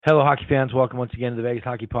Hello, hockey fans. Welcome once again to the Vegas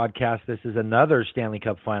Hockey Podcast. This is another Stanley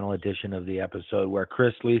Cup Final edition of the episode where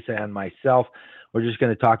Chris, Lisa, and myself, we're just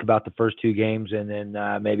going to talk about the first two games and then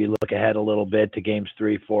maybe look ahead a little bit to games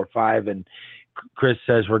 3, 4, 5. And Chris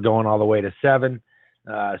says we're going all the way to 7.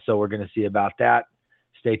 So we're going to see about that.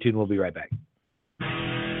 Stay tuned. We'll be right back.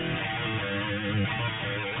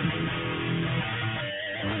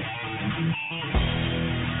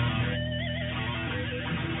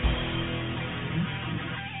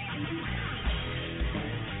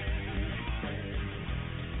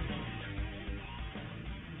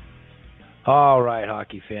 All right,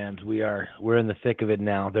 hockey fans, we're in the thick of it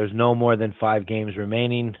now. There's no more than 5 games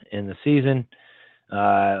remaining in the season.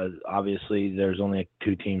 Obviously, there's only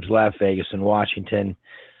 2 teams left, Vegas and Washington.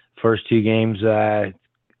 First 2 games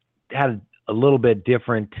had a little bit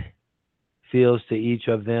different feels to each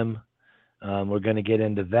of them. We're going to get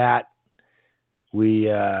into that.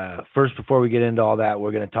 First, before we get into all that,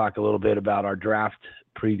 we're going to talk a little bit about our draft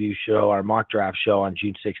preview show, our mock draft show on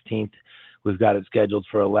June 16th. We've got it scheduled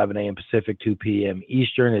for 11 a.m. Pacific, 2 p.m.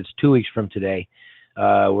 Eastern. It's 2 weeks from today.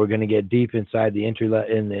 We're going to get deep inside the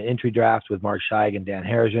entry draft with Mark Scheig and Dan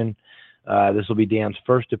Harrigan. This will be Dan's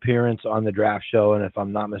first appearance on the draft show, and if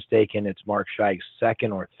I'm not mistaken, it's Mark Scheig's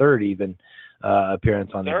second or third even appearance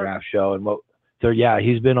on the draft show. And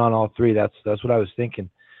he's been on all 3. That's what I was thinking.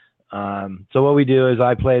 So what we do is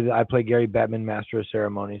I play Gary Bettman, Master of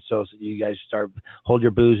Ceremonies. So you guys hold your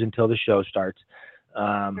booze until the show starts.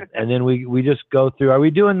 And then we just go through. Are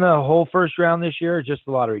we doing the whole first round this year or just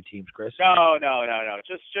the lottery teams, Chris? No.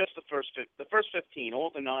 Just the first 15, all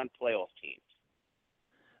the non-playoff teams.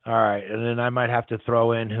 All right, and then I might have to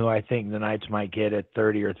throw in who I think the Knights might get at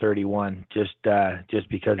 30 or 31, just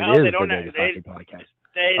because it is the Vegas Hockey Podcast.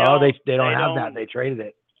 They don't have that. They traded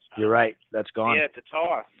it. You're right. That's gone. Yeah, it's a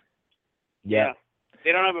toss. Yeah.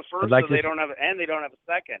 They don't have a first, so they don't have a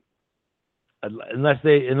second. Unless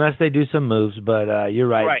they do some moves, but you're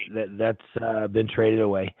right. That's been traded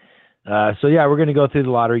away. So we're going to go through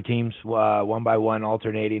the lottery teams one by one,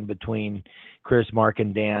 alternating between Chris, Mark,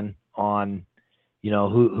 and Dan on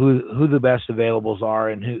who the best availables are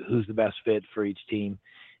and who's the best fit for each team,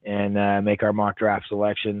 and make our mock draft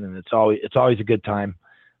selection. And it's always a good time.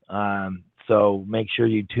 So make sure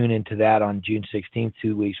you tune into that on June 16th,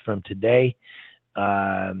 2 weeks from today.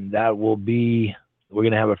 That will be. We're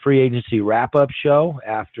going to have a free agency wrap-up show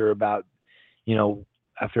after about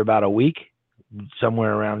a week,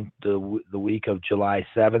 somewhere around the week of July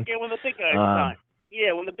 7th. Yeah, when the big guys sign.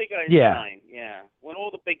 Yeah, when the big guys sign. Yeah, when all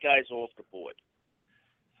the big guys are off the board.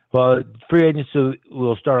 Well, free agency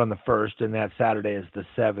will start on the 1st, and that Saturday is the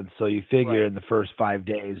 7th. So you figure in the first 5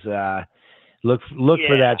 days, look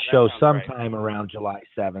for that show sometime around July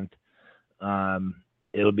 7th.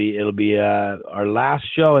 It'll be our last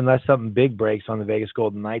show unless something big breaks on the Vegas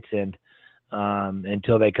Golden Knights end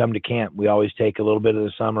until they come to camp. We always take a little bit of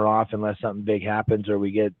the summer off unless something big happens or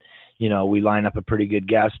we get, we line up a pretty good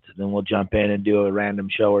guest. Then we'll jump in and do a random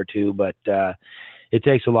show or two. But it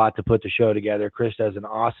takes a lot to put the show together. Chris does an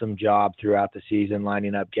awesome job throughout the season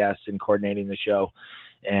lining up guests and coordinating the show.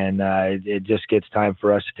 And it just gets time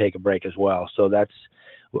for us to take a break as well. So that's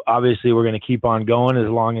obviously we're going to keep on going as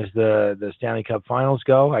long as the Stanley Cup Finals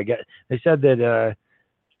go. They said that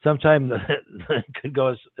sometime it could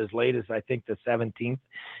go as late as I think the 17th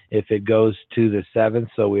if it goes to the 7th.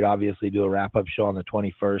 So we'd obviously do a wrap-up show on the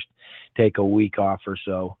 21st, take a week off or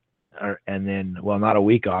so. And then, not a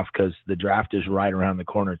week off because the draft is right around the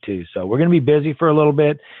corner too. So we're going to be busy for a little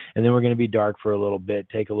bit, and then we're going to be dark for a little bit,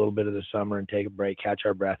 take a little bit of the summer and take a break, catch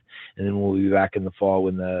our breath, and then we'll be back in the fall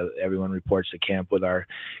when everyone reports to camp with our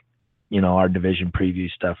division preview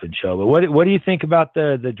stuff and show. But what do you think about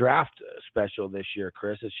the draft special this year,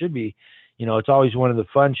 Chris? It should be, it's always one of the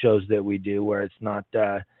fun shows that we do where it's not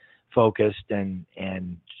focused and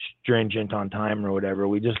stringent on time or whatever.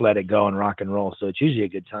 We just let it go and rock and roll. So it's usually a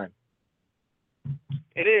good time.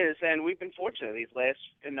 It is, and we've been fortunate these last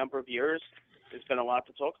number of years. There's been a lot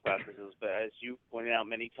to talk about because, as you pointed out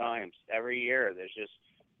many times, every year there's just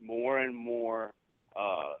more and more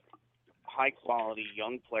high-quality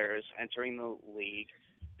young players entering the league.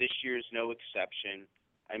 This year's no exception.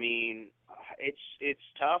 I mean, it's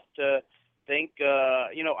tough to think.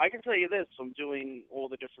 I can tell you this from doing all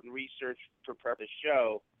the different research to prepare the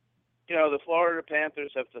show. The Florida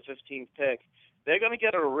Panthers have the 15th pick. They're going to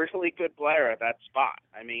get a really good player at that spot.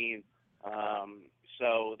 I mean,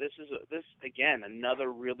 so this again,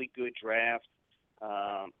 another really good draft.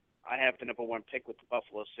 I have the number 1 pick with the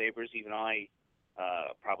Buffalo Sabres. Even I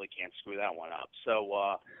probably can't screw that one up.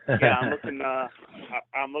 So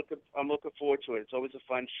I'm looking forward to it. It's always a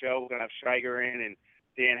fun show. We're gonna have Schreiger in and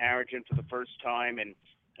Dan Harrigan for the first time, and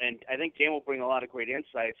And I think Dan will bring a lot of great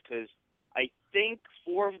insights because I think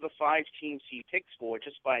 4 of the 5 teams he picks for,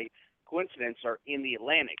 just by coincidence, are in the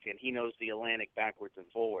Atlantic, and he knows the Atlantic backwards and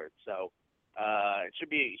forwards. So it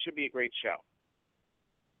should be a great show.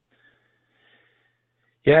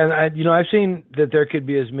 Yeah, and I've seen that there could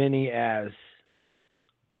be as many as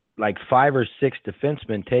like 5 or 6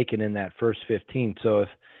 defensemen taken in that first 15. So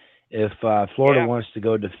if Florida wants to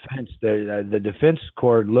go defense, the defense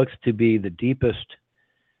core looks to be the deepest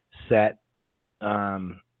set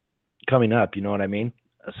coming up. You know what I mean?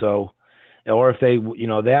 So, or if they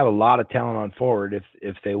they have a lot of talent on forward.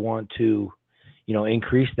 If they want to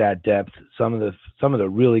increase that depth, some of the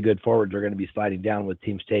really good forwards are going to be sliding down, with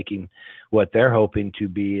teams taking what they're hoping to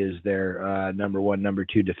be is their number 1, number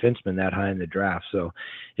 2 defenseman that high in the draft. So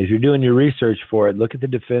if you're doing your research for it, look at the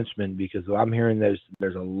defensemen, because I'm hearing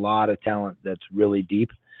there's a lot of talent that's really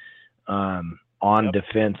deep on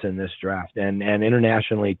defense in this draft, and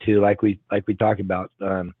internationally too, like we talked about.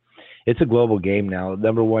 It's a global game now.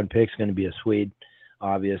 Number 1 pick is going to be a Swede,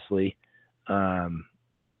 obviously.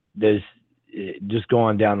 There's just go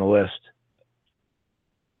on down the list.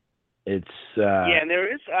 It's and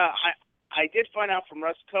there is. I did find out from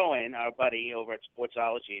Russ Cohen, our buddy over at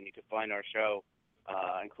Sportsology, and you can find our show,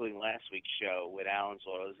 including last week's show with Alan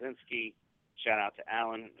Zolozinski. Shout out to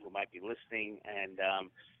Alan, who might be listening, and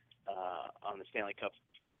on the Stanley Cup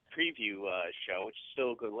preview show, which is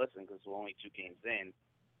still a good listen because we're only 2 games in.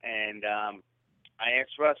 And I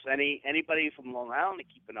asked Russ, anybody from Long Island to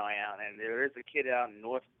keep an eye out, and there is a kid out in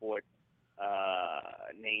Northport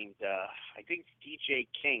named I think DJ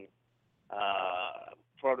King,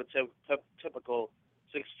 prototypical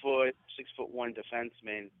 6'1"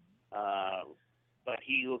 defenseman, but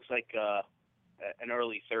he looks like an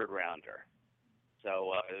early 3rd rounder.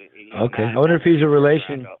 So okay, I wonder if he's a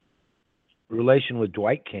relation with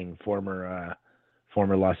Dwight King, former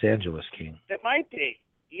Los Angeles King. That might be.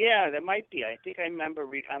 Yeah, that might be. I think I remember.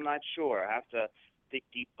 I'm not sure. I have to dig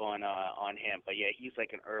deep on him. But yeah, he's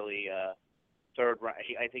like an early 3rd round.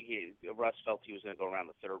 I think Russ felt he was going to go around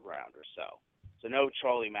the 3rd round or so. So no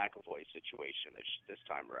Charlie McAvoy situation this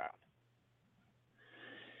time around.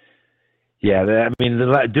 Yeah,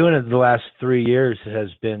 doing it the last 3 years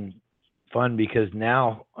has been fun, because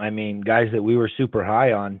now, guys that we were super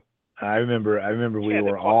high on. I remember we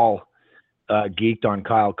were all geeked on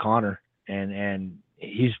Kyle Connor, and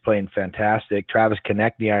he's playing fantastic. Travis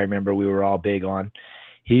Konechny, I remember we were all big on.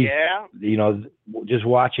 He's, just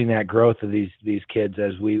watching that growth of these kids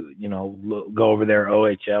as we, go over their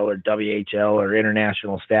OHL or WHL or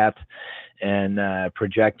international stats and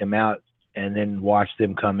project them out, and then watch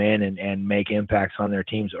them come in and make impacts on their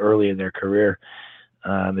teams early in their career.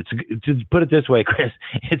 It's to put it this way, Chris,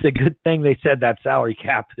 it's a good thing they said that salary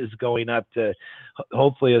cap is going up to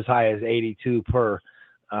hopefully as high as 82 per,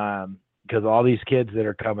 because all these kids that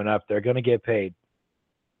are coming up, they're going to get paid.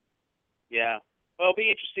 Yeah. Well, it'll be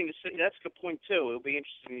interesting to see. That's a good point, too. It'll be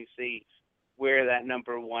interesting to see where that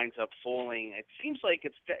number winds up falling. It seems like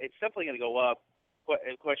it's definitely going to go up.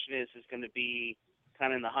 The question is it going to be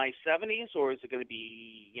kind of in the high 70s, or is it going to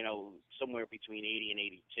be, somewhere between 80 and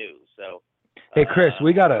 82? So, hey, Chris,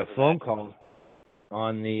 we got a phone call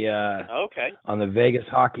on the on the Vegas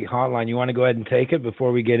Hockey Hotline. You want to go ahead and take it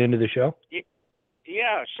before we get into the show?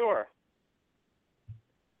 Yeah, sure.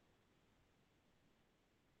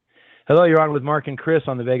 Hello, you're on with Mark and Chris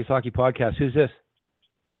on the Vegas Hockey Podcast. Who's this?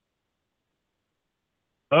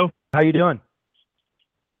 Hello. How you doing?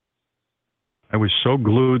 I was so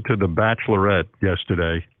glued to The Bachelorette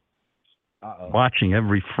yesterday, watching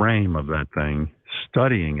every frame of that thing,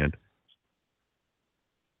 studying it.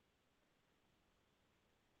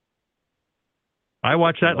 I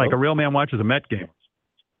watch that like a real man watches a Met game.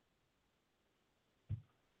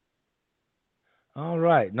 All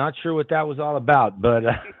right. Not sure what that was all about, but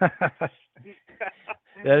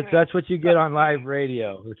that's what you get on live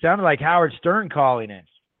radio. It sounded like Howard Stern calling in.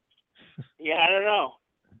 Yeah, I don't know.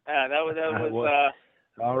 That was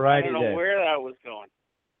all righty. I don't know where that was going.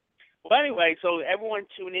 Well, anyway, so everyone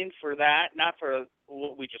tune in for that, not for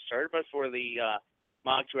what we just heard, but for the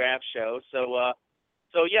mock draft show. So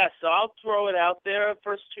I'll throw it out there.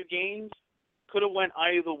 First 2 games could have went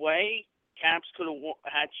either way. Caps could have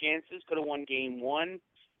had chances, could have won game 1,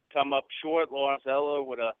 come up short. Lars Eller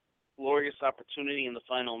with a glorious opportunity in the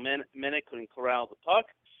final minute, couldn't corral the puck.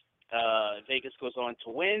 Vegas goes on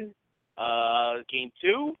to win. Game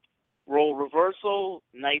 2, role reversal.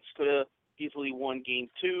 Knights could have easily won game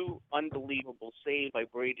 2. Unbelievable save by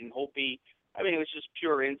Braden Holtby. I mean, it was just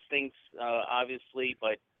pure instincts, obviously,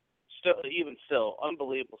 but still,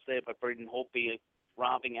 unbelievable save by Braden Holtby,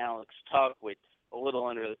 robbing Alex Tuck with a little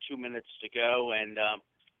under 2 minutes to go. And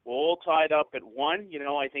we're all tied up at 1.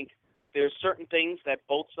 I think there's certain things that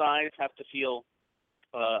both sides have to feel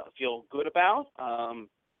good about.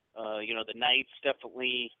 The Knights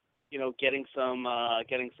definitely, getting some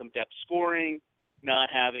depth scoring, not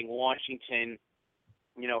having Washington,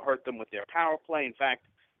 hurt them with their power play. In fact,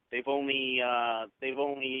 they've only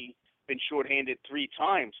been shorthanded 3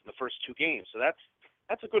 times in the first 2 games. So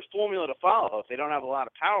that's a good formula to follow. If they don't have a lot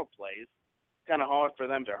of power plays, it's kind of hard for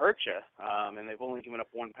them to hurt you. And they've only given up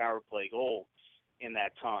 1 power play goal in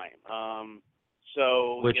that time.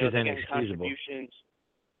 Which is inexcusable.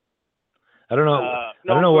 I don't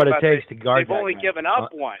know what it takes to guard. They've only given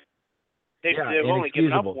up 1. They've only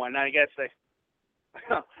given up 1. I guess they.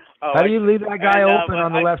 How do you leave that guy open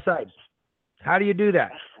on the left side? How do you do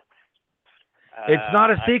that? It's not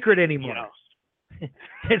a secret anymore.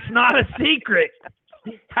 It's not a secret.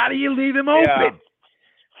 How do you leave him open? Yeah.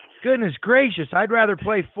 Goodness gracious! I'd rather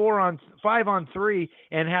play 5-on-3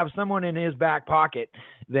 and have someone in his back pocket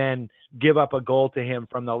than give up a goal to him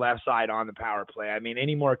from the left side on the power play. I mean,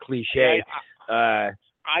 any more cliche? I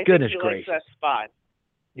goodness think he gracious! likes that spot.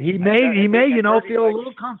 He may, feel a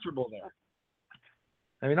little comfortable there.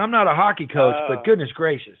 I mean, I'm not a hockey coach, but goodness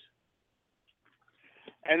gracious.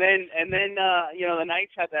 And then the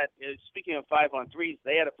Knights had that. Speaking of 5-on-3s,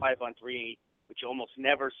 they had a 5-on-3, which you almost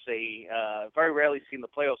never see. Very rarely see in the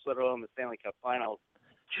playoffs, let alone the Stanley Cup Finals.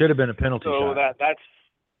 Should have been a penalty shot.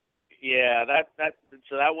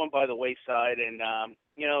 So that went by the wayside, and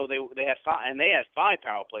they had 5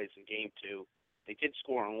 power plays in Game 2. They did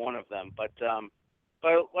score on 1 of them, but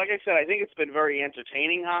like I said, I think it's been very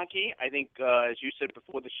entertaining hockey. I think, as you said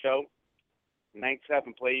before the show, Knights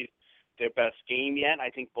haven't played their best game yet. I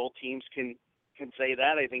think both teams can say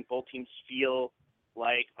that. I think both teams feel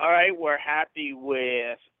like, all right, we're happy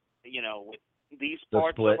with these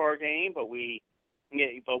parts of our game, but we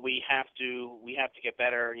have to get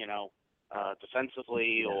better,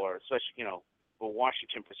 defensively, or especially from a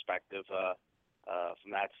Washington perspective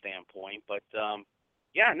from that standpoint. But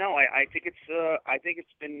I think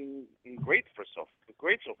it's been great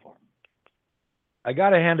so far. I got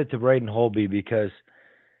to hand it to Braden Holtby because.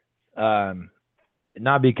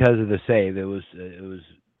 Not because of the save. It was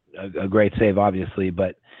a great save, obviously,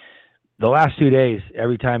 but the last 2 days,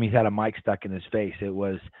 every time he's had a mic stuck in his face, it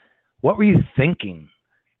was, what were you thinking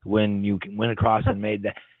when you went across and made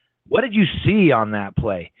that? What did you see on that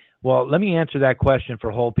play? Well, let me answer that question for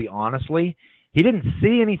Holtby honestly. He didn't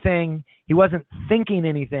see anything. He wasn't thinking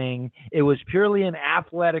anything. It was purely an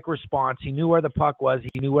athletic response. He knew where the puck was.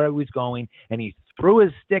 He knew where it was going, and he threw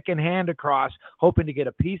his stick and hand across, hoping to get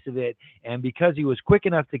a piece of it. And because he was quick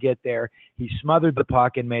enough to get there, he smothered the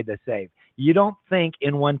puck and made the save. You don't think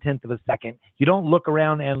in 1/10 of a second. You don't look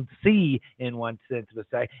around and see in 1/10 of a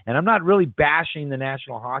second. And I'm not really bashing the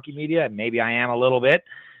National Hockey media. Maybe I am a little bit,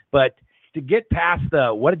 but to get past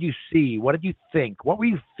the, what did you see? What did you think? What were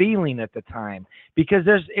you feeling at the time? Because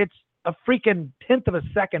it's a freaking 1/10 of a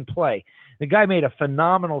second play. The guy made a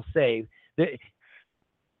phenomenal save. The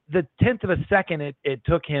 1/10 of a second it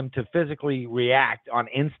took him to physically react on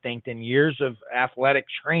instinct and years of athletic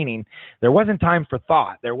training. There wasn't time for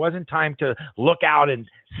thought. There wasn't time to look out and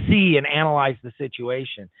see and analyze the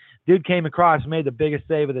situation. Dude came across, made the biggest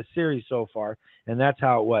save of the series so far, and that's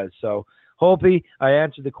how it was. So, Holtby, I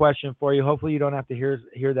answered the question for you. Hopefully you don't have to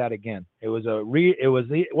hear that again. It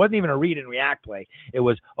wasn't even a read and react play. It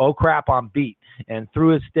was, oh crap, I'm beat, and threw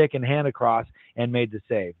his stick and hand across and made the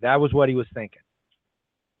save. That was what he was thinking.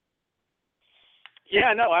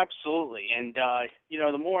 Yeah, no, absolutely. And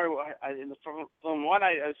the more from what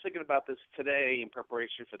I was thinking about this today in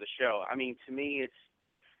preparation for the show. I mean, to me,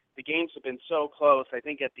 the games have been so close. I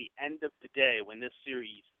think at the end of the day, when this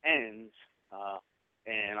series ends.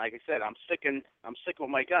 And like I said, I'm sticking with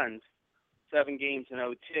my guns. 7 games in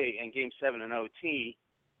OT and Game 7 in OT.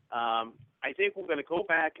 I think we're going to go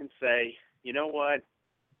back and say, you know what?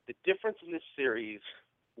 The difference in this series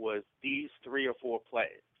was these 3 or 4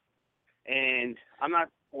 plays. And I'm not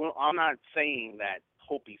saying that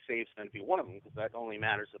Holtby save's going to be one of them, because that only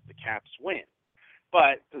matters if the Caps win.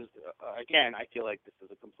 But again, I feel like this is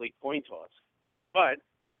a complete coin toss. But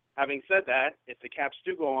having said that, if the Caps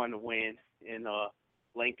do go on to win in a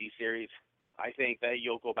lengthy series, I think that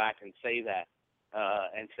you'll go back and say that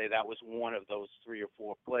was one of those 3 or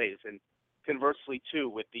 4 plays. And conversely too,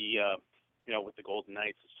 with the with the Golden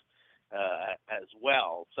Knights as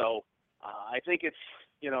well. So I think it's,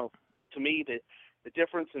 to me, the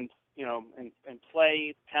difference in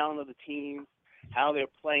play, talent of the team, how they're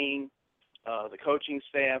playing, the coaching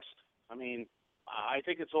staffs. I mean, I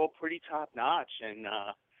think it's all pretty top notch. And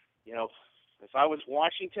if I was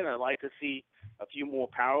Washington, I'd like to see a few more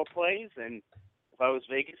power plays. And if I was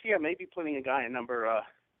Vegas, maybe putting a guy in number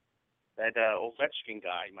that Ovechkin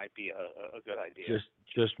guy might be a good idea.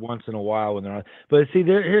 Just once in a while when they're on. But see,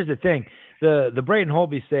 here's the thing: the Braden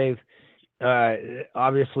Holtby save,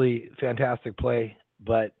 obviously fantastic play,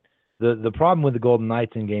 but the problem with the Golden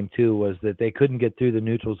Knights in Game 2 was that they couldn't get through the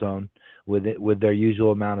neutral zone with their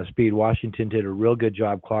usual amount of speed. Washington did a real good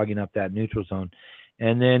job clogging up that neutral zone,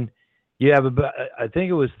 and then you have about, I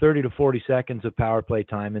think it was 30 to 40 seconds of power play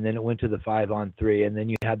time, and then it went to the 5-on-3, and then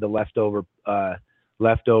you had the leftover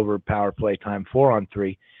power play time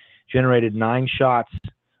 4-on-3, generated 9 shots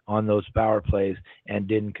on those power plays and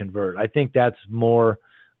didn't convert. I think that's more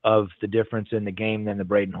of the difference in the game than the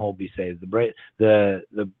Braden Holtby save.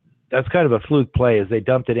 That's kind of a fluke play, as they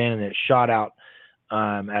dumped it in and it shot out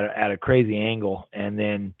at a crazy angle, and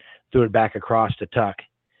then threw it back across to Tuck,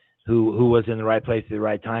 who was in the right place at the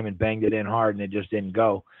right time and banged it in hard, and it just didn't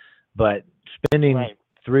go. But spending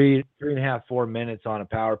 3.5, 4 minutes on a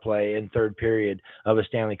power play in third period of a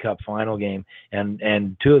Stanley Cup Final game,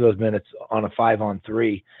 and 2 of those minutes on a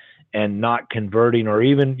 5-on-3, and not converting, or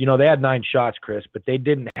even, they had 9 shots, Chris, but they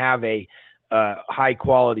didn't have a high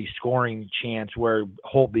quality scoring chance where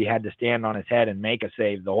Holtby had to stand on his head and make a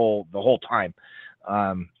save the whole time.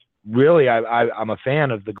 Really, I'm a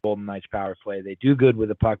fan of the Golden Knights power play. They do good with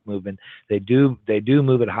the puck movement. They do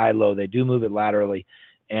move it high-low. They do move it laterally,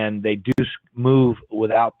 and they do move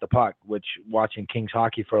without the puck, which, watching Kings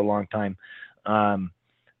hockey for a long time,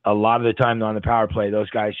 a lot of the time on the power play,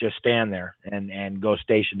 those guys just stand there and go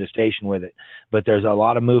station to station with it. But there's a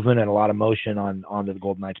lot of movement and a lot of motion on the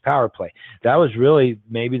Golden Knights power play. That was really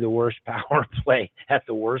maybe the worst power play at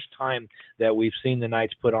the worst time that we've seen the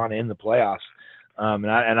Knights put on in the playoffs. And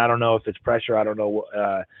I don't know if it's pressure. I don't know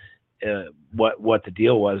what the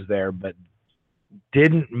deal was there, but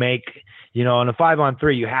didn't make, on a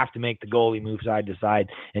 5-on-3, you have to make the goalie move side to side,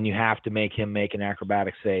 and you have to make him make an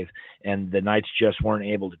acrobatic save. And the Knights just weren't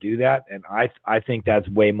able to do that. And I think that's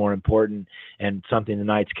way more important and something the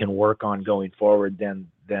Knights can work on going forward than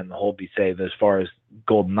the Holtby save as far as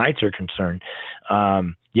Golden Knights are concerned.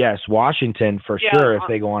 Yes, Washington for sure. If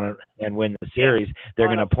they go on and win the series, they're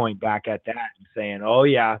going to point back at that and saying, "Oh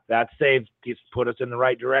yeah, that save put us in the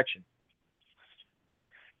right direction."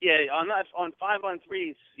 Yeah, on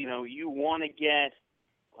 5-on-3s, you want to get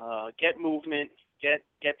movement, get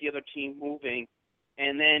the other team moving,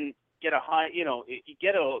 and then get a high, you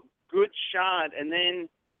get a good shot, and then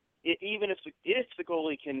even if the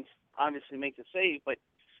goalie can obviously make the save, but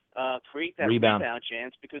create that rebound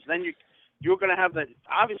chance, because then you're going to have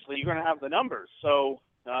you're going to have the numbers. So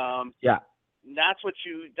that's what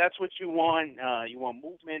you want. You want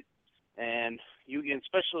movement. And you can,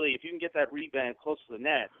 especially if you can get that rebound close to the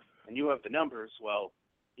net and you have the numbers, well,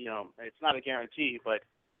 it's not a guarantee, but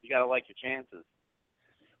you got to like your chances.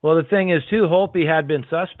 Well, the thing is, too, Holtby had been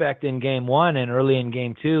suspect in Game 1 and early in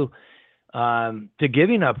Game 2 to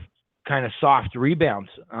giving up kind of soft rebounds.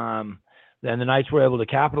 Then the Knights were able to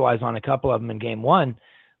capitalize on a couple of them in Game 1,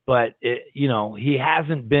 but, he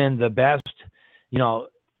hasn't been the best,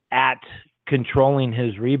 at controlling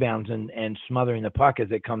his rebounds and smothering the puck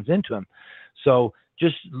as it comes into him. So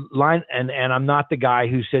just line, and I'm not the guy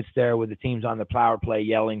who sits there with the teams on the power play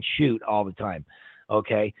yelling shoot all the time.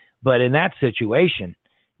 Okay. But in that situation,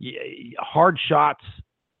 hard shots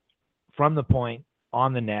from the point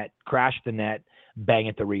on the net, crash the net, bang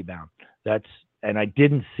at the rebound. And I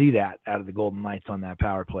didn't see that out of the Golden Knights on that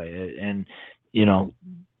power play. And,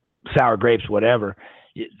 sour grapes, whatever,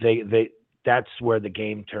 that's where the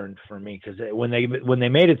game turned for me, because when they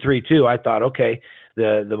made it 3-2, I thought, okay,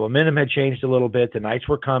 the momentum had changed a little bit. The Knights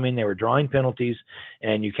were coming. They were drawing penalties,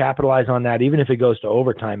 and you capitalize on that. Even if it goes to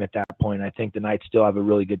overtime at that point, I think the Knights still have a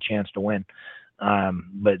really good chance to win.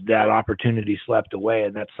 But that opportunity slept away,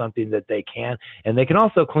 and that's something that they can. And they can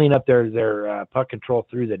also clean up their puck control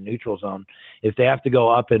through the neutral zone. If they have to go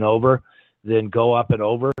up and over, then go up and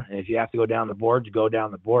over. And if you have to go down the boards, go down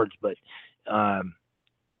the boards. But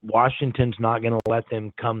Washington's not going to let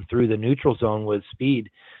them come through the neutral zone with speed.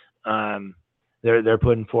 They're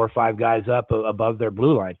putting 4 or 5 guys up above their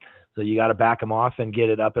blue line. So you got to back them off and get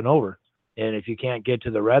it up and over. And if you can't get to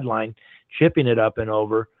the red line, chipping it up and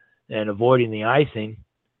over and avoiding the icing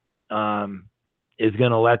is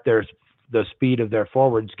going to let the speed of their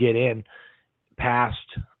forwards get in past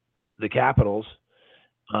the Capitals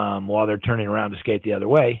while they're turning around to skate the other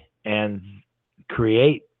way and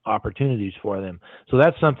create opportunities for them. So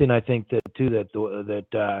that's something I think that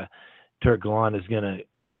Turk Gallant is going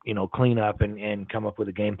to clean up and come up with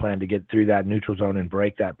a game plan to get through that neutral zone and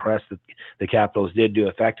break that press that the Capitals did do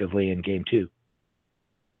effectively in Game 2.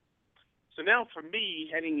 So now for me,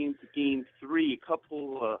 heading into Game 3, a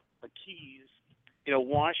couple of keys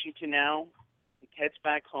Washington now heads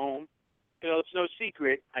back home. It's no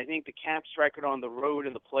secret. I think the Caps' record on the road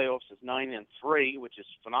in the playoffs is 9-3, which is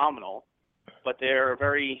phenomenal. But they're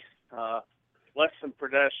very less than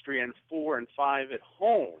pedestrian 4-5 at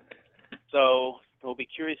home. So we'll be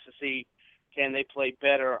curious to see, can they play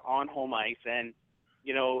better on home ice? And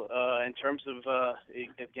in terms of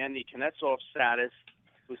again, the Kuznetsov status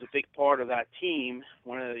was a big part of that team.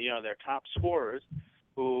 One of their top scorers,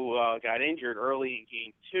 who got injured early in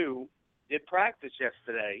Game 2, did practice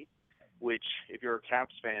yesterday, which, if you're a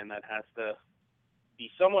Caps fan, that has to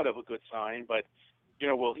be somewhat of a good sign. But,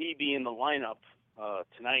 will he be in the lineup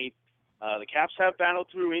tonight? The Caps have battled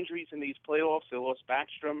through injuries in these playoffs. They lost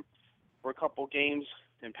Backstrom for a couple games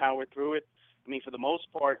and powered through it. I mean, for the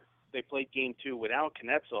most part, they played Game 2 without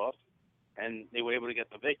Kuznetsov, and they were able to get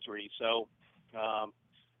the victory. So,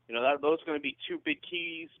 those are going to be two big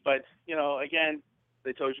keys. But, again,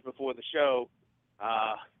 they told you before the show,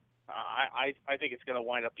 I think it's going to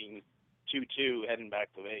wind up being 2-2 heading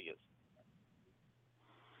back to Vegas.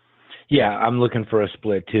 Yeah, I'm looking for a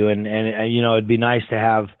split too, and it'd be nice to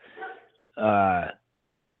have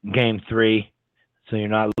Game 3, so you're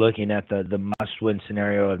not looking at the must-win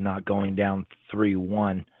scenario of not going down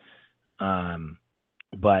 3-1.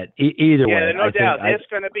 But either way, yeah, no doubt, there's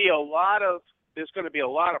going to be a lot of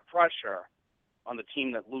pressure on the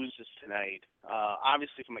team that loses tonight.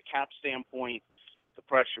 Obviously, from a Cap standpoint, the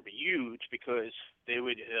pressure would be huge because they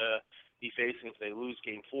would be facing, if they lose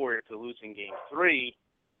Game 4, if they're losing Game 3,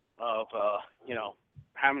 of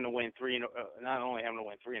having to win not only having to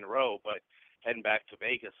win 3 in a row, but heading back to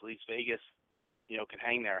Vegas. At least Vegas, can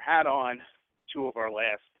hang their hat on. Two of the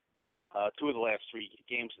last 3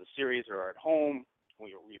 games of the series are at home.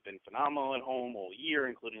 We've been phenomenal at home all year,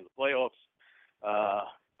 including the playoffs.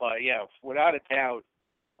 But yeah, without a doubt,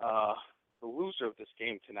 the loser of this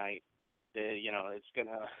game tonight, it's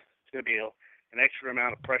gonna be an extra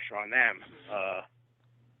amount of pressure on them,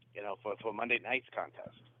 for Monday night's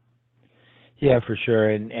contest. Yeah, for sure.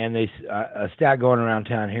 And a stat going around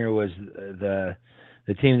town here was the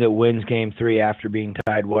team that wins Game 3 after being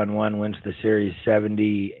tied 1-1 wins the series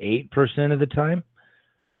 78% of the time.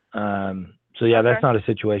 So yeah, that's not a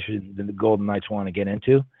situation that the Golden Knights want to get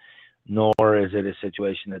into, nor is it a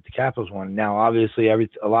situation that the Capitals want. Now, obviously,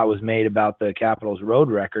 a lot was made about the Capitals'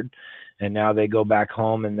 road record, and now they go back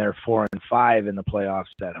home and they're 4-5 in the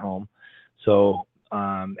playoffs at home. So,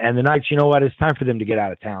 and the Knights, you know what? It's time for them to get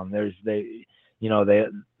out of town. They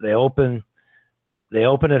open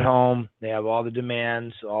at home. They have all the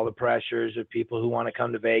demands, all the pressures of people who want to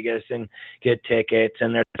come to Vegas and get tickets,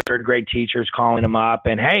 and their third grade teachers calling them up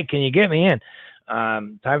and, hey, can you get me in?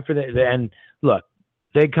 Time for and look,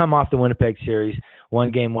 they come off the Winnipeg series,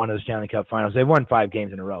 won Game 1 of the Stanley Cup Finals. They've won 5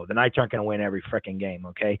 games in a row. The Knights aren't going to win every freaking game.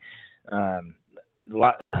 Okay.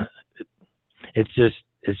 It's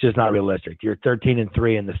just not realistic. You're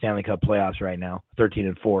 13-3 in the Stanley Cup playoffs right now,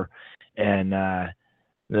 13-4. And,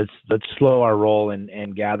 let's slow our roll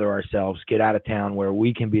and gather ourselves, get out of town where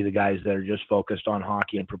we can be the guys that are just focused on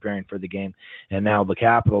hockey and preparing for the game. And now the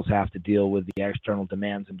Capitals have to deal with the external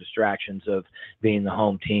demands and distractions of being the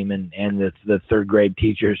home team and the third grade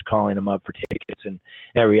teachers calling them up for tickets and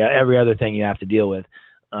every other thing you have to deal with.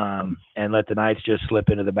 And let the Knights just slip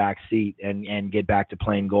into the back seat and get back to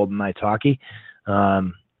playing Golden Knights hockey.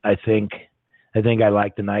 I think I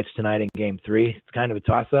like the Knights tonight in Game 3. It's kind of a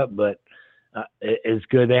toss-up, but it's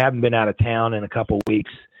good. They haven't been out of town in a couple of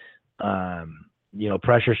weeks.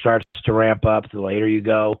 Pressure starts to ramp up the later you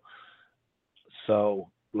go. So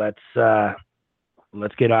let's get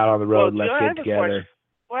out on the road. Let's get together.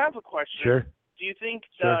 I have a question. Sure. Do you think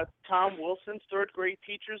Sure. Tom Wilson's third grade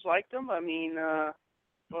teachers liked him? I mean,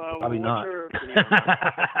 probably not.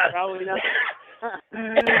 Probably not.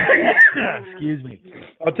 Excuse me.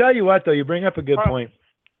 I'll tell you what, though. You bring up a good point.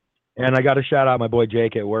 And I got to shout out my boy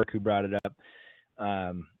Jake at work who brought it up.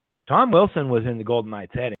 Tom Wilson was in the Golden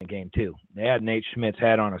Knights' head in Game 2. They had Nate Schmidt's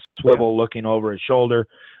head on a swivel looking over his shoulder.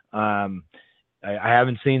 I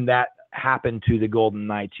haven't seen that happen to the Golden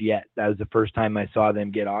Knights yet. That was the first time I saw them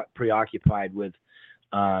get preoccupied with,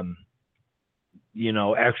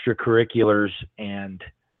 extracurriculars and,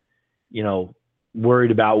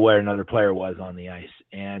 worried about where another player was on the ice.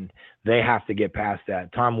 And they have to get past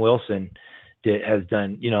that. Tom Wilson has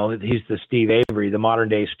done, he's the Steve Avery, the modern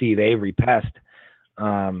day Steve Avery pest.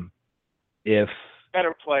 If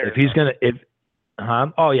better player, if he's gonna,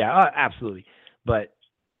 oh yeah, absolutely. But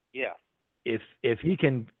yeah, if he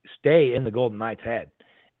can stay in the Golden Knights' head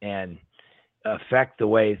and affect the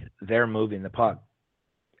way they're moving the puck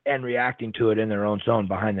and reacting to it in their own zone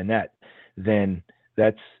behind the net, then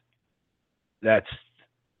that's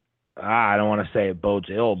I don't want to say it bodes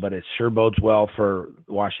ill, but it sure bodes well for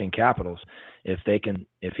Washington Capitals if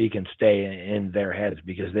he can stay in their heads,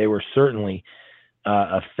 because they were certainly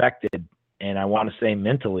affected, and I want to say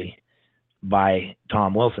mentally, by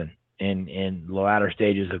Tom Wilson in the latter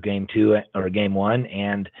stages of game 2 or game 1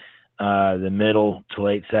 and the middle to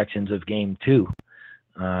late sections of game 2.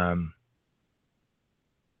 Was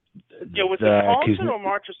it Carlson or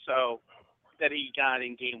Marchessault that he got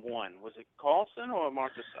in game 1? Was it Carlson or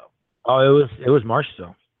Marchessault? Oh, it was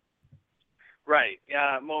Marchessault. Right.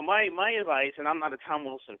 Well, my advice, and I'm not a Tom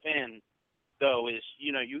Wilson fan, though, is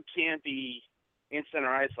you can't be in center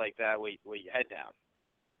ice like that with your head down.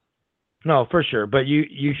 No, for sure. But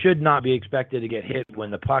you should not be expected to get hit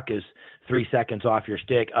when the puck is 3 seconds off your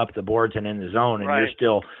stick, up the boards and in the zone, and you're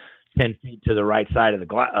still 10 feet to the right side of the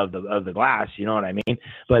glass. You know what I mean?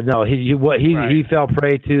 But no, he fell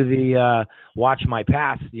prey to the watch my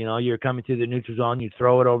pass. You're coming through the neutral zone, you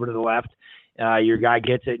throw it over to the left, your guy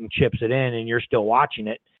gets it and chips it in, and you're still watching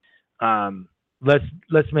it.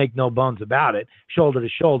 Let's make no bones about it. Shoulder to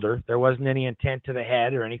shoulder, there wasn't any intent to the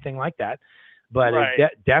head or anything like that. But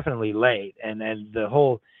it definitely late, and the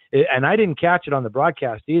whole, and I didn't catch it on the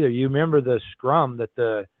broadcast either. You remember the scrum that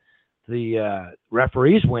the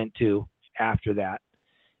referees went to after that,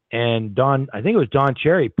 and I think it was Don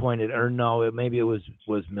Cherry pointed, or no, maybe it was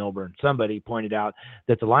Milburn. Somebody pointed out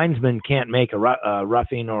that the linesman can't make a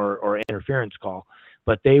roughing or interference call,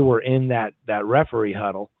 but they were in that referee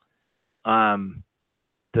huddle.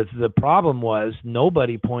 The problem was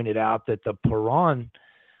nobody pointed out that the Perron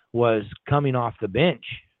was coming off the bench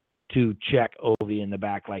to check Ovi in the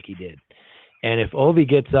back like he did. And if Ovi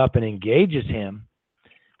gets up and engages him,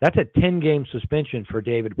 that's a 10-game suspension for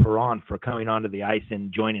David Perron for coming onto the ice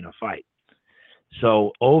and joining a fight.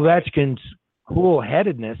 So Ovechkin's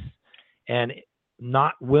cool-headedness and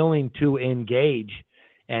not willing to engage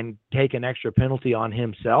and take an extra penalty on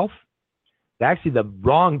himself, it's actually the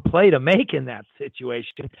wrong play to make in that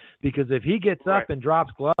situation, because if he gets up and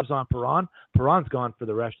drops gloves on Perron, Perron's gone for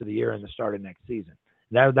the rest of the year and the start of next season.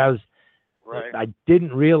 That was I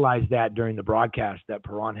didn't realize that during the broadcast that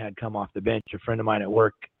Perron had come off the bench. A friend of mine at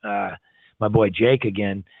work, my boy Jake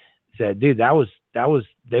again, said, "Dude, that was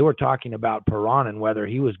they were talking about Perron and whether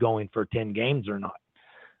he was going for 10 games or not."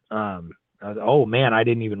 Oh man, I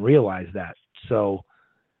didn't even realize that. So.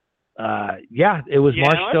 It was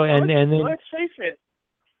Marchessault, and then let's face it,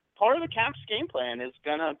 part of the Caps game plan is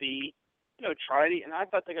gonna be, try to, and I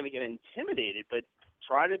thought they're gonna get intimidated, but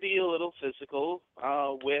try to be a little physical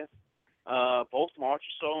with both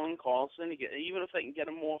Marchessault and Carlson, even if they can get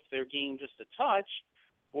them off their game just a touch,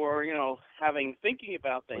 or thinking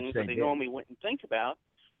about things that they normally wouldn't think about,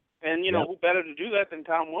 and who better to do that than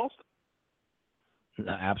Tom Wilson?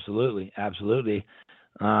 Absolutely.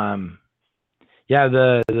 Yeah,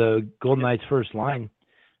 the Golden Knights' first line,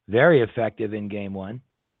 very effective in game 1.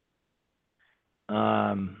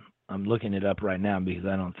 I'm looking it up right now because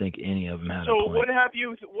I don't think any of them had a point.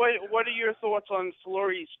 So what are your thoughts on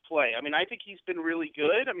Fleury's play? I mean, I think he's been really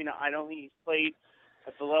good. I mean, I don't think he's played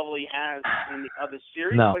at the level he has in the other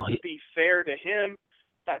series. No, but to be fair to him,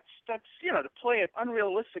 that's to play it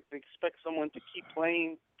unrealistic to expect someone to keep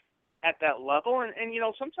playing at that level. And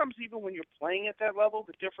sometimes even when you're playing at that level,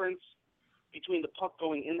 the difference between the puck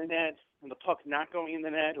going in the net and the puck not going in the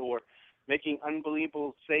net, or making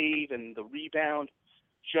unbelievable save and the rebound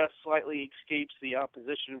just slightly escapes the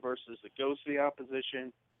opposition versus it goes to the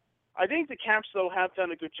opposition. I think the Caps, though, have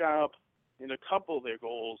done a good job in a couple of their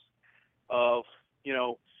goals of,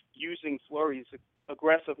 using Fleury's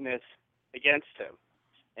aggressiveness against him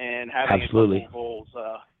and having Absolutely. A couple of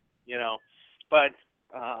goals, But,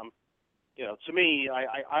 to me,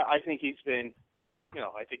 I think he's been,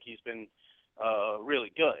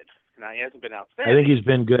 really good. Now, he hasn't been outstanding. I think he's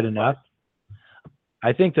been good enough.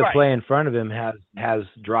 I think the play in front of him has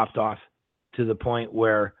dropped off to the point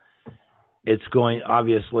where it's going,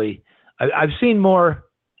 obviously. I've seen more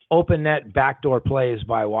open net backdoor plays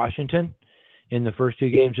by Washington in the first 2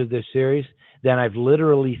 games of this series than I've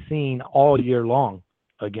literally seen all year long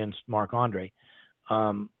against Marc-Andre.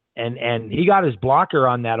 And he got his blocker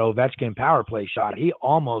on that Ovechkin power play shot. He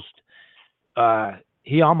almost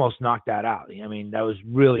knocked that out. I mean, that was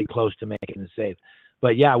really close to making the save.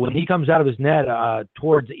 But yeah, when he comes out of his net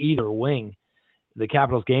towards either wing, the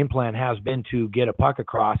Capitals' game plan has been to get a puck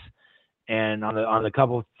across. And on the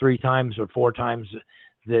couple 3 times or 4 times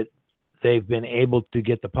that they've been able to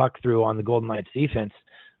get the puck through on the Golden Knights defense,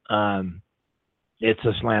 it's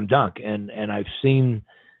a slam dunk. And I've seen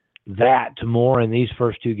that more in these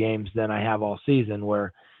first 2 games than I have all season,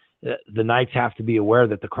 where the Knights have to be aware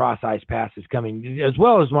that the cross ice pass is coming, as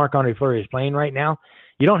well as Marc-Andre Fleury is playing right now.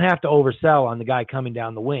 you don't have to oversell on the guy coming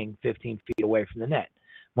down the wing 15 feet away from the net.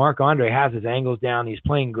 Marc-Andre has his angles down. He's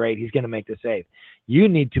playing great. He's going to make the save. You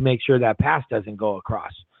need to make sure that pass doesn't go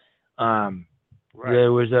across. Right.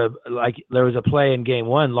 There was a play in game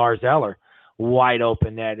one, Lars Eller, wide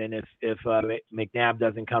open net, and if McNabb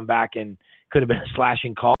doesn't come back, and could have been a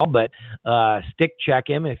slashing call, but stick check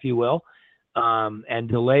him, if you will, and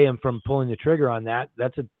delay him from pulling the trigger on that.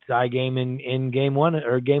 That's a tie game in game one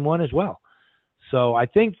as well. So I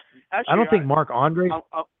think I don't think Marc-Andre. Go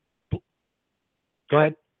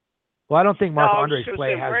ahead. Well, I don't think Marc-Andre's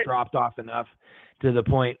play has dropped off enough to the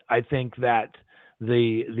point. I think that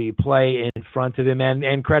the play in front of him,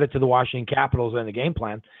 and credit to the Washington Capitals and the game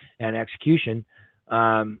plan and execution,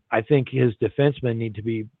 I think his defensemen need to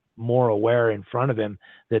be more aware in front of him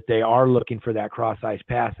that they are looking for that cross-ice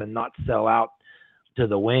pass and not sell out to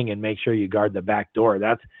the wing and make sure you guard the back door.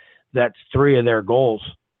 That's 3 of their goals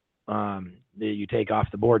that you take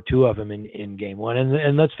off the board, 2 of them in game one.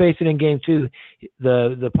 And let's face it, in game 2,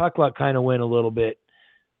 the puck luck kind of went a little bit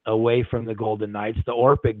away from the Golden Knights. The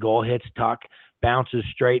Orpik goal hits Tuck, bounces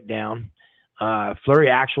straight down. Fleury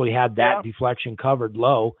actually had that deflection covered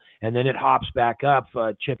low, and then it hops back up,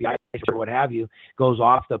 chippy ice or what have you, goes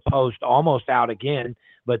off the post, almost out again,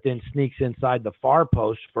 but then sneaks inside the far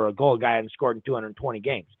post for a goal. A guy hadn't scored in 220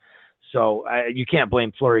 games. So you can't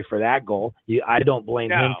blame Fleury for that goal. I don't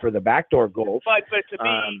blame him for the backdoor goals. But to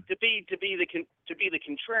be the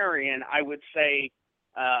contrarian, I would say,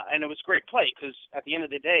 and it was a great play because at the end of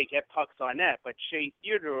the day, get pucks on net. But Shea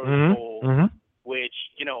Theodore's goal, which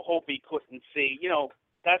Holtby couldn't see,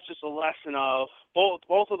 that's just a lesson of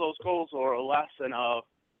both of those goals are a lesson of,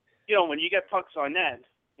 when you get pucks on net,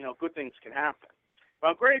 good things can happen. But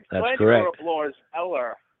I'm glad you brought up Lars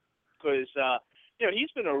Eller because.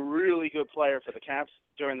 He's been a really good player for the Caps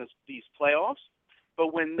during these playoffs.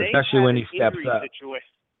 But when they especially when he steps up,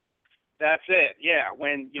 that's it. Yeah,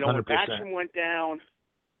 when when 100%. Backstrom went down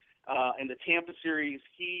in the Tampa series,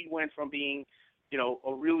 he went from being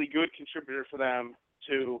a really good contributor for them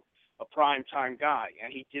to a prime time guy,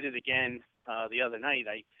 and he did it again the other night.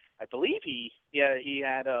 I believe he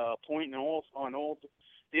had a point on all. Did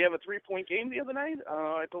he have a 3-point game the other night?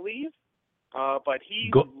 I believe. But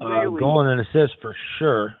he really goal and an assist for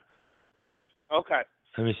sure. Okay.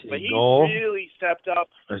 Let me see. But he goal, really stepped up.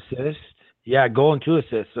 Assist. Yeah, goal and 2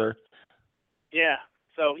 assists, sir. Yeah.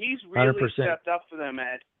 So he's really 100%. stepped up for them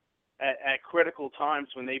at critical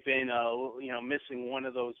times when they've been missing one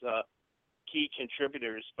of those key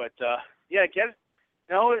contributors. But get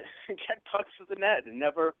pucks to the net and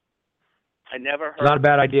never. I never heard. Not a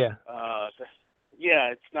bad idea.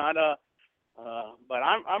 It's not a. But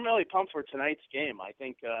I'm really pumped for tonight's game. I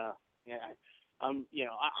think I'm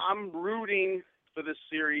rooting for this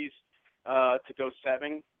series to go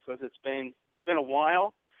 7 because it's been a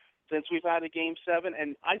while since we've had a game 7,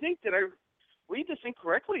 and I think did I read this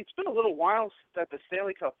incorrectly? It's been a little while that the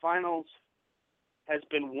Stanley Cup Finals has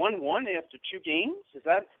been 1-1 after 2 games. Is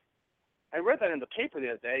that? I read that in the paper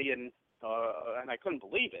the other day, and I couldn't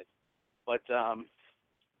believe it. But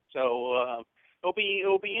It'll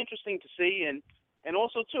be interesting to see, and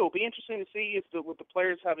also too, it'll be interesting to see if with the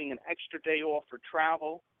players having an extra day off for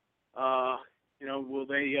travel, will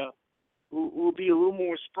they will be a little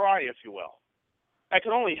more spry, if you will. That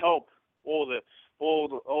can only help all the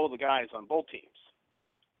guys on both teams.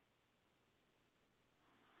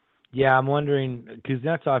 Yeah, I'm wondering.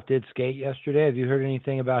 Kuznetsov did skate yesterday. Have you heard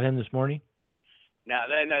anything about him this morning? No,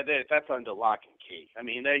 that's under lock and key. I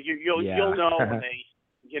mean, you'll know when they.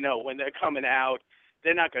 When they're coming out,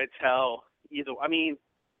 they're not going to tell either. I mean,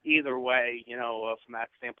 either way, from that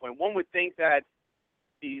standpoint, one would think that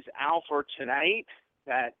he's out for tonight,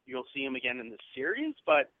 that you'll see him again in the series,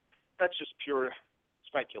 but that's just pure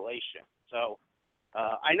speculation. So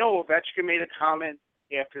I know Ovechkin made a comment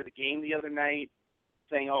after the game the other night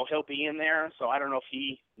saying, "Oh, he'll be in there." So I don't know if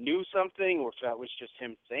he knew something or if that was just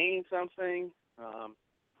him saying something.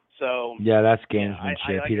 That's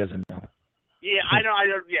gamesmanship. He doesn't know. Yeah, I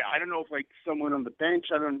don't know if someone on the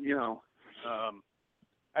bench. I don't,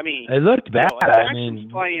 I mean, it looked bad.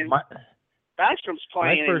 Backstrom's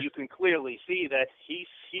playing, and you can clearly see that he's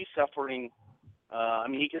suffering.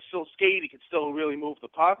 He can still skate, he can still really move the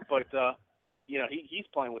puck, but he's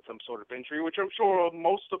playing with some sort of injury, which I'm sure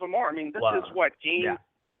most of them are. I mean, this is what game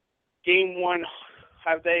 1.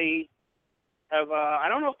 I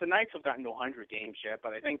don't know if the Knights have gotten to 100 games yet,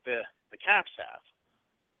 but I think the Caps have.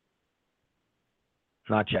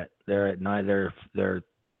 Not yet. They're at 9. They're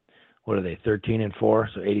what are they?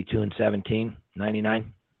 13-4, so 82-17,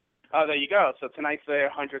 99. Oh, there you go. So tonight's their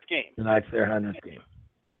 100th game. Tonight's their 100th game.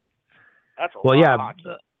 That's a lot of hockey.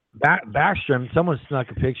 Backstrom, someone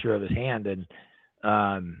snuck a picture of his hand, and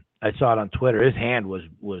I saw it on Twitter. His hand was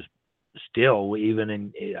still, even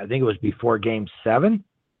in, I think it was before Game 7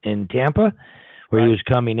 in Tampa, where he was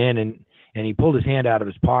coming in, and he pulled his hand out of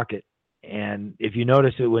his pocket. And if you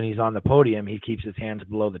notice it when he's on the podium, he keeps his hands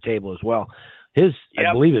below the table as well. I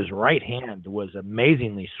believe his right hand was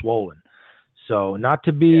amazingly swollen. So not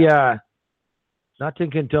to be, not to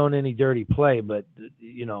condone any dirty play, but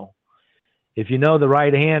if you know the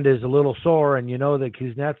right hand is a little sore, and you know that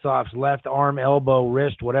Kuznetsov's left arm, elbow,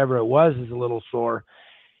 wrist, whatever it was, is a little sore,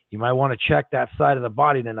 you might want to check that side of the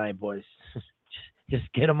body tonight, boys. Just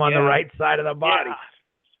get them on the right side of the body.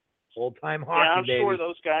 Old-time hockey, I'm baby. sure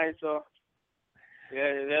those guys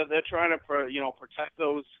they're trying to protect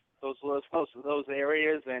those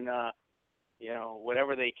areas, and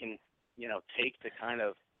whatever they can take to kind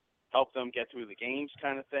of help them get through the games,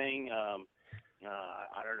 kind of thing. I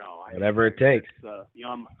don't know. Whatever it takes.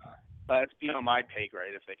 It's beyond my pay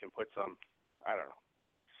grade if they can put some, I don't know,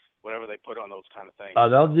 whatever they put on those kind of things. Oh,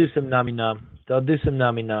 they'll do some nummy-numb.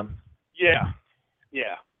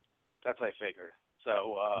 Yeah, that's what I figured.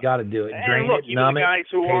 So got to do it. Drain it, numb it,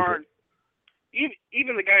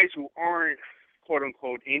 even the guys who aren't quote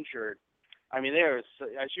unquote injured. I mean, there's,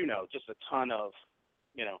 as you know, just a ton of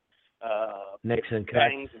nicks and cuts,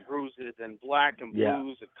 bangs and bruises and black and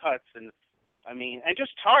blues and cuts, and I mean, and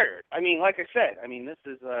just tired. I mean, like I said, this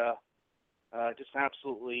is just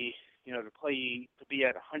absolutely to be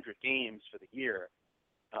at 100 games for the year.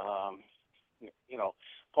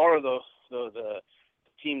 Part of the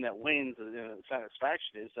team that wins, the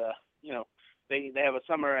satisfaction is, they have a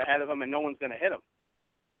summer ahead of them, and no one's going to hit them,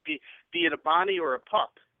 be it a body or a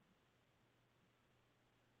puck.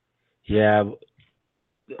 Yeah,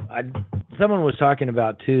 someone was talking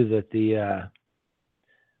about too that the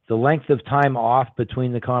length of time off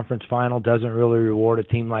between the conference final doesn't really reward a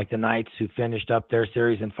team like the Knights, who finished up their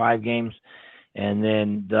series in 5 games, and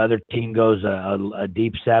then the other team goes a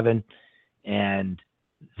deep 7, and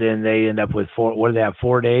then they end up with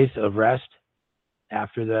 4 days of rest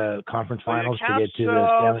after the conference finals to get to the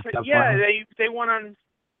Stanley Cup Final.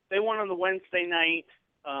 They won on the Wednesday night.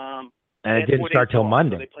 And it didn't start till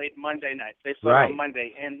Monday. So they played Monday night. They started on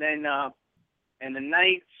Monday, and then and the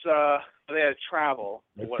Knights they had to travel.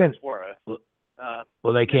 For what it's worth.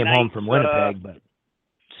 Well, they came home from Winnipeg, but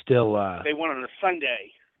still. They won on a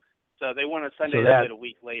Sunday, so they won on Sunday. So they played a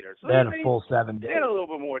week later. So they had a full 7 days. They had a little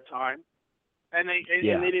bit more time, and they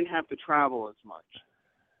didn't have to travel as much.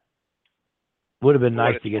 Would have been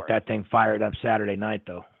nice to get that thing fired up Saturday night,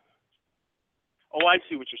 though. Oh, I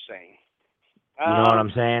see what you're saying. You know what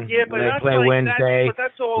I'm saying? Yeah, but they play Wednesday.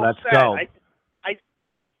 That's all let's set. go.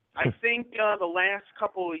 I think the last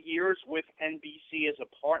couple of years with NBC as a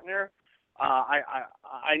partner,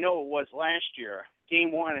 I know it was last year.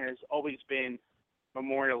 Game 1 has always been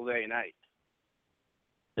Memorial Day night.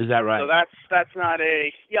 Is that right? So that's not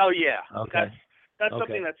a Okay. That's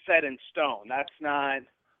something that's set in stone. That's not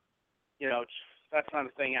that's not a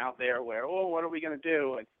thing out there where what are we going to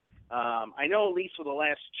do? And I know at least for the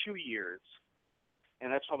last 2 years,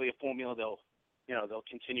 and that's probably a formula they'll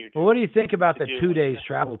continue to. Well, what do you think about the 2 days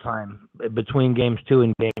travel time between games 2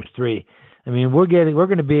 and games 3? I mean, we're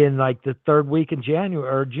going to be in like the 3rd week in January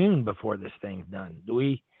or June before this thing's done. No,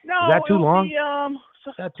 is that too long?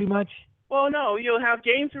 Is that too much? Well, no. You'll have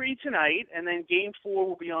game 3 tonight, and then game 4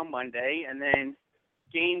 will be on Monday, and then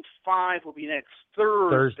game 5 will be next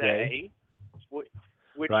Thursday.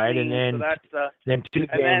 Which right, means, and then so that's then 2 and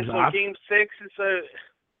games then off. Game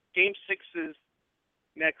 6 is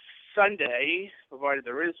next Sunday, provided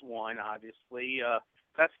there is one. Obviously,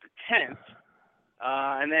 that's the 10th,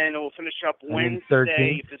 and then we'll finish up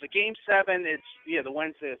Wednesday. If there's a game 7, it's the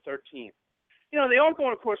Wednesday the 13th. They are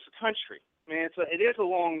going across the country. I mean, it is a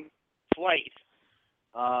long flight.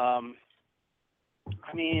 I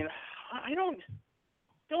mean, I don't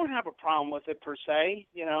have a problem with it per se.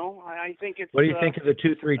 I think it's. What do you think of the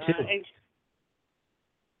 2-3-2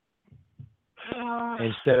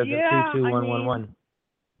 instead of the 2-2-1-1-1?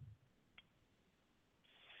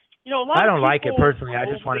 I don't like it personally. I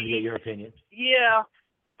just wanted to get your opinion. Yeah,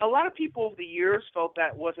 a lot of people over the years felt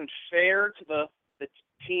that wasn't fair to the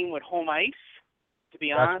team with home ice. To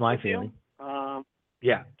be honest, that's my with feeling. You.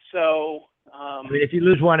 Yeah. So. I mean, if you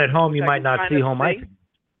lose one at home, you might not see home ice.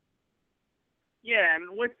 Yeah,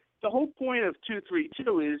 and what the whole point of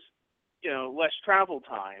 2-3-2 is, less travel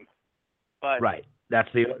time. But right. That's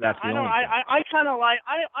the only thing. I kind of like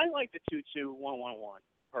the 2-2-1-1-1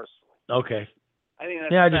 personally. Okay. I think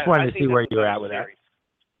that's I just wanted to see where you're better at with series.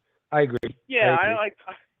 that. I agree. Yeah,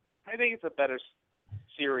 I think it's a better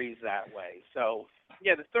series that way. So,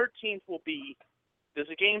 the 13th will be there's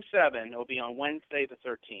a Game 7. It'll be on Wednesday the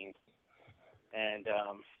 13th. And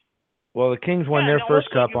well, the Kings won their first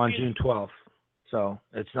cup on June 12th, so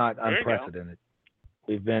it's not unprecedented.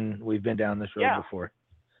 We've been down this road before.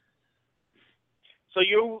 So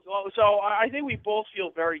I think we both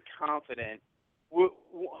feel very confident.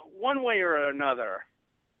 One way or another,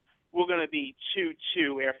 we're going to be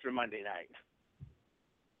 2-2 after Monday night.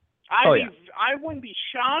 I wouldn't be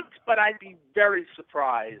shocked, but I'd be very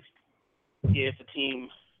surprised if the team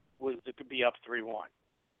could be up 3-1.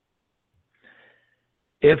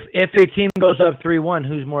 If a team goes up 3-1,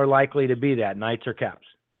 who's more likely to be that, Knights or Caps?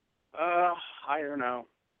 I don't know.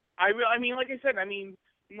 I mean, like I said, I'm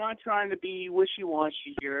not trying to be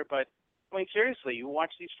wishy-washy here, but seriously, you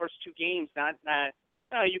watch these first two games.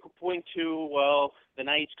 You could point to, well, the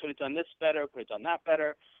Knights could have done this better, could have done that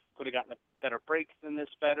better, could have gotten a better break than this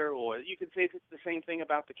better, or you could say it's the same thing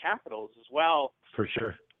about the Capitals as well. For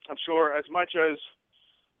sure. I'm sure as much as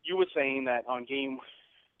you were saying that on game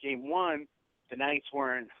 1, the Knights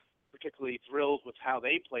weren't particularly thrilled with how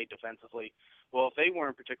they played defensively. Well, if they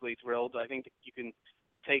weren't particularly thrilled, I think that you can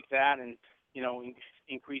take that and,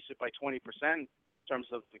 increase it by 20% in terms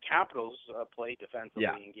of the Capitals' play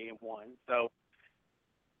defensively in game 1. So,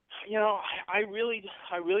 I really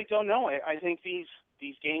don't know. I think these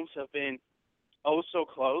games have been so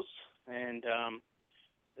close, and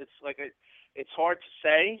it's hard to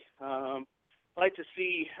say. I'd like to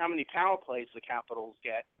see how many power plays the Capitals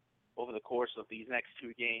get over the course of these next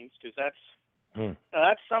two games, because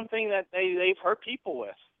that's something that they've hurt people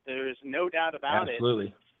with. There's no doubt about it.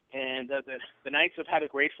 Absolutely. And the Knights have had a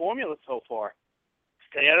great formula so far.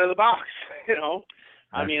 Stay out of the box, That's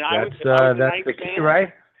the key,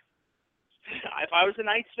 right? If I was a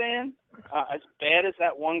Knights fan, as bad as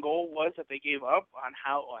that one goal was that they gave up, on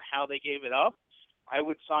how they gave it up, I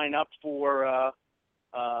would sign up for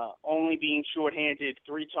only being shorthanded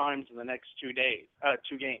 3 times in the next 2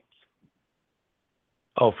 games.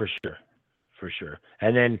 Oh, for sure.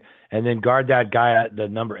 And then guard that guy at the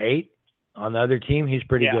number 8 on the other team. He's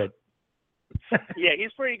pretty good. Yeah,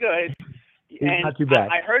 he's pretty good. He's not too bad.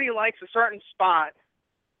 I heard he likes a certain spot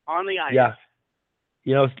on the ice. Yeah.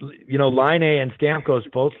 Line A and Stamkos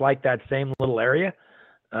both like that same little area.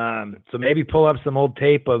 So maybe pull up some old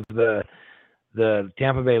tape of the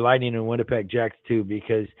Tampa Bay Lightning and Winnipeg Jets too,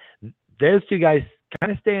 because those two guys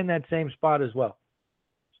kind of stay in that same spot as well.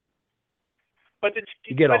 But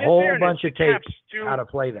you get a whole bunch of tapes how to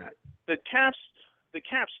play that. The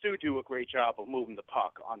Caps do a great job of moving the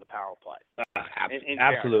puck on the power play.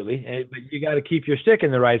 Absolutely, but you got to keep your stick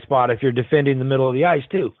in the right spot if you're defending the middle of the ice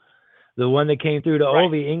too. The one that came through to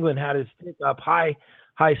Ovi, England had his stick up high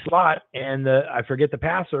slot, and I forget the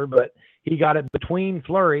passer, but he got it between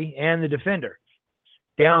Fleury and the defender,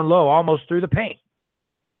 down low, almost through the paint.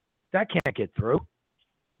 That can't get through.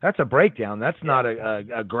 That's a breakdown. That's not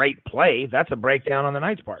a great play. That's a breakdown on the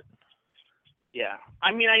Knights' part. Yeah,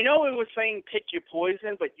 I know it was saying pick your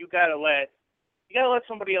poison, but you gotta let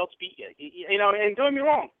somebody else beat you. And don't get me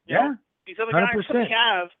wrong. These other 100%. guys could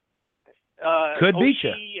have could beat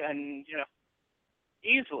you, and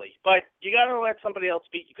easily. But you gotta let somebody else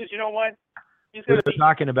beat you, because you know what? We were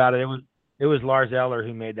talking about it. It was Lars Eller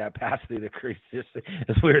who made that pass through the crease. Just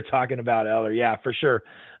as we were talking about Eller, yeah, for sure.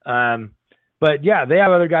 But yeah, they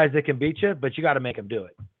have other guys that can beat you, but you got to make them do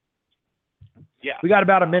it. Yeah. We got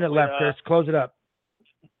about a minute left, Chris. Close it up.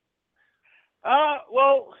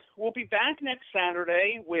 Well, we'll be back next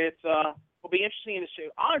Saturday with. Will be interesting to see.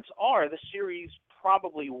 Odds are the series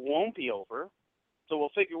probably won't be over, so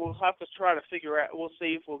we'll have to try to figure out. We'll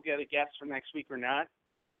see if we'll get a guest for next week or not.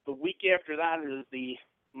 The week after that is the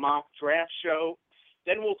mock draft show.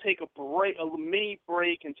 Then we'll take a mini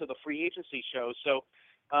break into the free agency show. So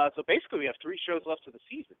basically we have 3 shows left of the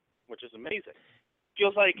season, which is amazing.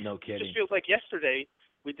 Feels like no kidding. It just feels like yesterday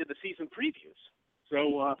we did the season previews.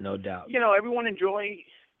 So no doubt. Everyone enjoy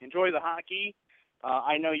the hockey.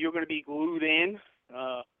 I know you're going to be glued in.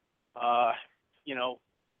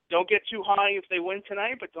 Don't get too high if they win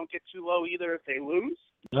tonight, but don't get too low either if they lose.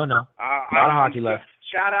 No. Not a hockey left.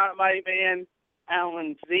 Shout out my man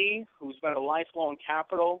Alan Z, who's been a lifelong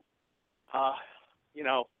Capital. I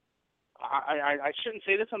shouldn't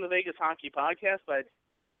say this on the Vegas Hockey Podcast, but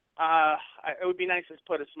it would be nice to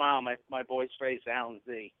put a smile on my boy's face, Alan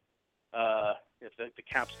Z, if the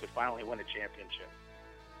Caps could finally win a championship.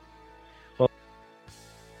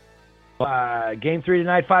 Well, Game 3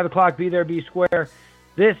 tonight, 5 o'clock, be there, be square.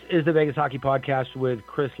 This is the Vegas Hockey Podcast with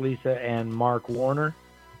Chris Lisa and Mark Warner,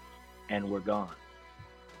 and we're gone.